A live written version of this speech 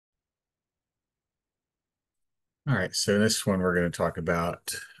All right, so this one we're going to talk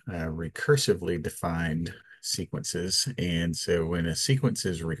about recursively defined sequences. And so when a sequence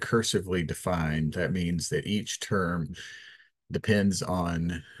is recursively defined, that means that each term depends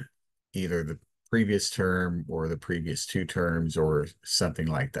on either the previous term or the previous two terms or something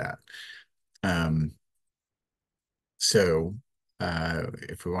like that. Um, so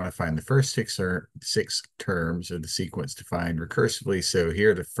if we want to find the first six terms of the sequence defined recursively, so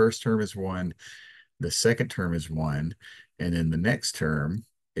here the first term is 1, the second term is 1, and then the next term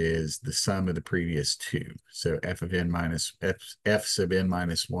is the sum of the previous two. So f of n minus f sub n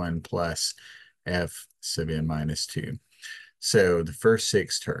minus 1 plus f sub n minus 2. So the first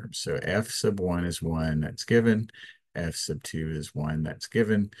six terms. So f sub 1 is 1, that's given. F sub 2 is 1, that's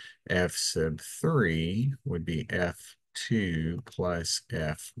given. F sub 3 would be f2 plus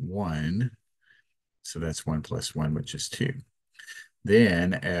f1. So that's 1 plus 1, which is 2.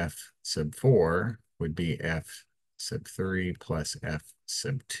 Then f sub 4 would be f sub 3 plus f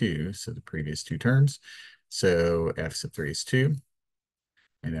sub 2, so the previous two terms. So f sub 3 is 2,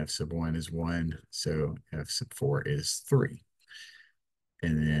 and f sub 1 is 1, so f sub 4 is 3.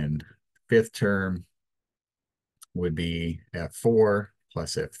 And then fifth term would be f4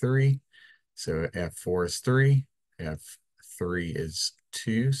 plus f3. So f4 is 3, f3 is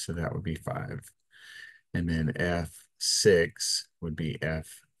 2, so that would be 5. And then f6 would be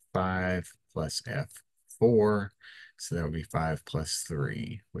f5 plus f4. So that would be 5 plus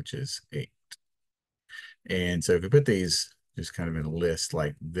 3, which is 8. And so if we put these just kind of in a list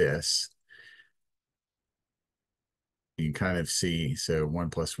like this, you can kind of see, so 1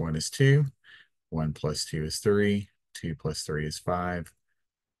 plus 1 is 2, 1 plus 2 is 3, 2 plus 3 is 5,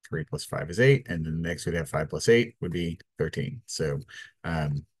 3 plus 5 is 8, and then the next we'd have 5 plus 8 would be 13.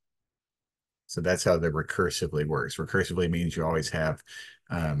 Um, so that's how the recursively works. Recursively means you always have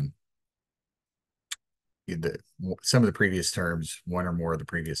um, some of the previous terms, one or more of the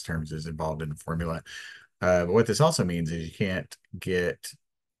previous terms is involved in the formula. But what this also means is you can't get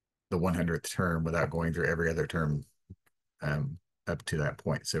the 100th term without going through every other term up to that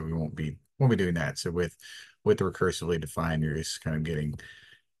point. So we won't be doing that. So with the recursively defined, you're just kind of getting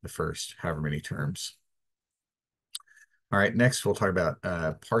the first however many terms. All right, next we'll talk about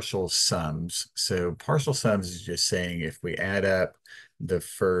partial sums. So partial sums is just saying if we add up the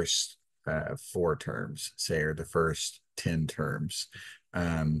first 4 terms, say, or the first 10 terms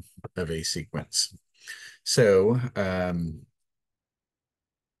of a sequence. So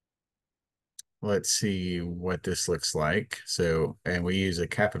let's see what this looks like. So, and we use a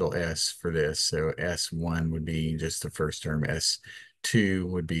capital S for this. So S1 would be just the first term. S2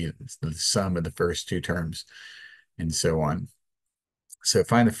 would be the sum of the first two terms, and so on. So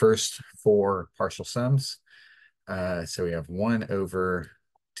find the first 4 partial sums. So we have 1 over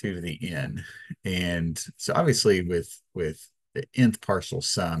 2 to the n. And so obviously with the nth partial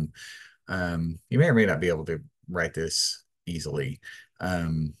sum, you may or may not be able to write this easily.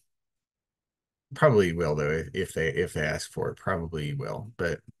 Probably will though, if they ask for it, probably will.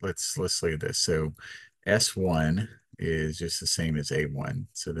 But let's look at this. So S1 is just the same as A1.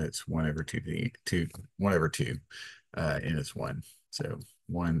 So that's 1 over 2 to the 2, 1 over 2, n is 1. So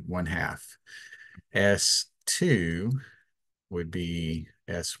 1 half. S2 would be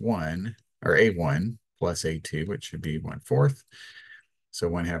S1 or A1 plus A2, which should be 1/4. So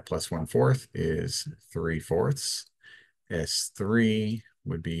 1 half plus 1/4 is 3/4. S3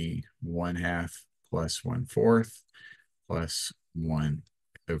 would be 1 half plus 1/4 plus 1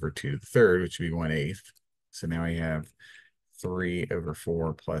 over 2 to the third, which would be 1/8. So now we have 3 over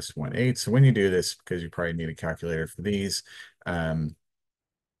 4 plus 1/8. So when you do this, because you probably need a calculator for these,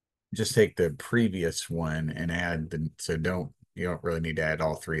 just take the previous one and add so you don't really need to add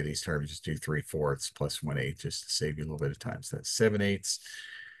all 3 of these terms. Just do 3/4 plus 1/8 just to save you a little bit of time. So that's 7/8.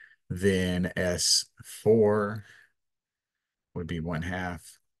 Then S4 would be 1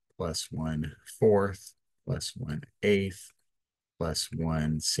 half plus 1/4 plus 1/8 plus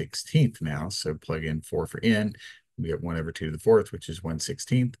 1/16 now. So plug in 4 for n. We get 1 over 2 to the 4th, which is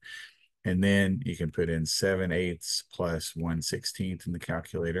 1/16. And then you can put in 7/8 plus 1/16 in the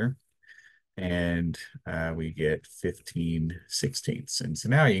calculator. And we get 15/16. And so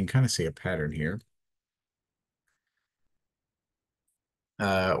now you can kind of see a pattern here.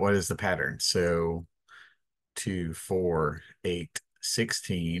 What is the pattern? So 2, 4, 8,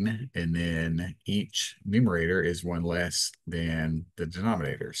 16, and then each numerator is 1 less than the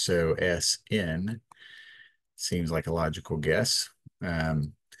denominator. So Sn seems like a logical guess.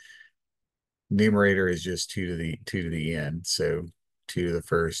 Numerator is just 2 to the n. So 2 to the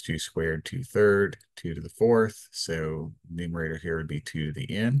first, 2 squared, 2 third, 2 to the 4th. So numerator here would be 2 to the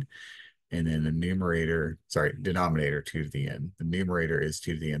n. and then denominator 2 to the n. The numerator is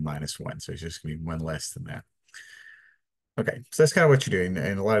 2 to the n minus 1, so it's just going to be 1 less than that. Okay, so that's kind of what you're doing,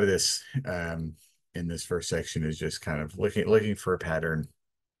 and a lot of this in this first section is just kind of looking for a pattern.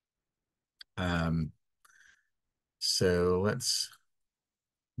 So let's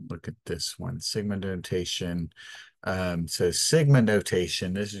look at this one, sigma notation. So sigma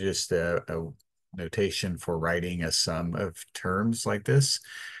notation, this is just a notation for writing a sum of terms like this.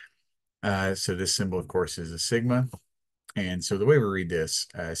 So this symbol, of course, is a sigma. And so the way we read this,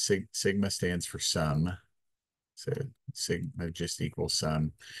 sigma stands for sum. So sigma just equals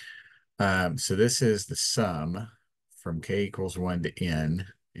sum. So this is the sum from k equals 1 to n.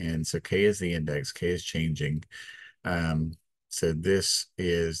 And so k is the index, k is changing. So this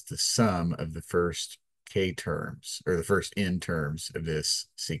is the sum of the first k terms, or the first n terms of this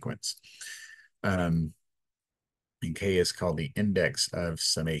sequence. And k is called the index of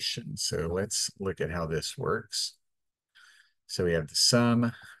summation. So let's look at how this works. So we have the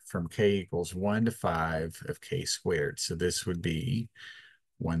sum from k equals 1 to 5 of k squared. So this would be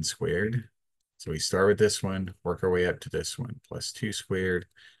 1 squared. So we start with this one, work our way up to this one, plus 2 squared,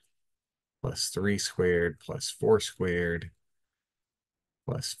 plus 3 squared, plus 4 squared,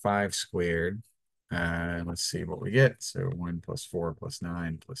 plus 5 squared. Let's see what we get. So 1 plus 4 plus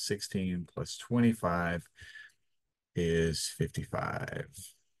 9 plus 16 plus 25 is 55.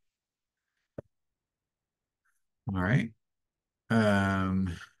 All right.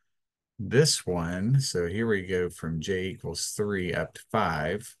 This one, so here we go from j equals 3 up to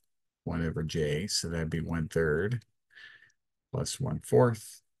 5, 1 over j, so that'd be 1/3 plus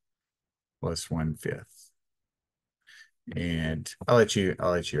 1/4 plus 1/5. And I'll let you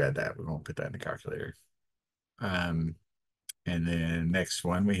add that. We won't put that in the calculator. And then next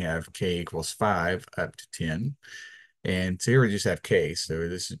one, we have k equals 5 up to 10. And so here we just have k. So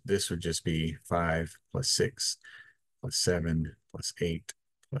this would just be 5 plus 6 plus 7 plus 8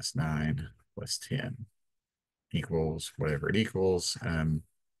 plus 9 plus 10 equals whatever it equals.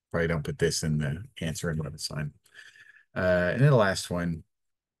 Probably don't put this in the answer and limit sign. And then the last one,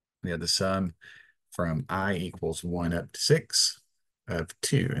 we have the sum from I equals 1 up to 6 of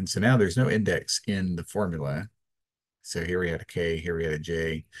 2. And so now there's no index in the formula. So here we had a k, here we had a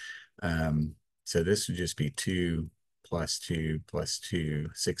j. So this would just be 2 plus 2 plus 2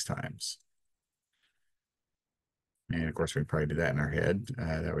 6 times. And of course, we'd probably do that in our head.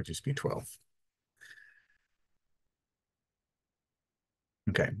 That would just be 12.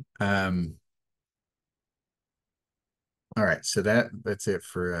 Okay. All right, so that's it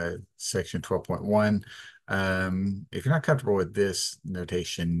for section 12.1. If you're not comfortable with this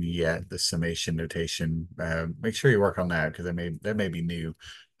notation yet, the summation notation, make sure you work on that because that may be new,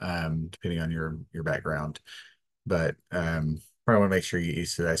 depending on your background. But probably want to make sure you get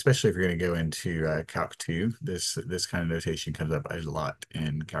used to that, especially if you're going to go into Calc 2. This kind of notation comes up a lot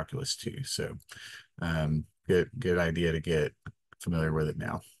in Calculus 2. So good idea to get familiar with it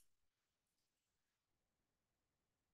now.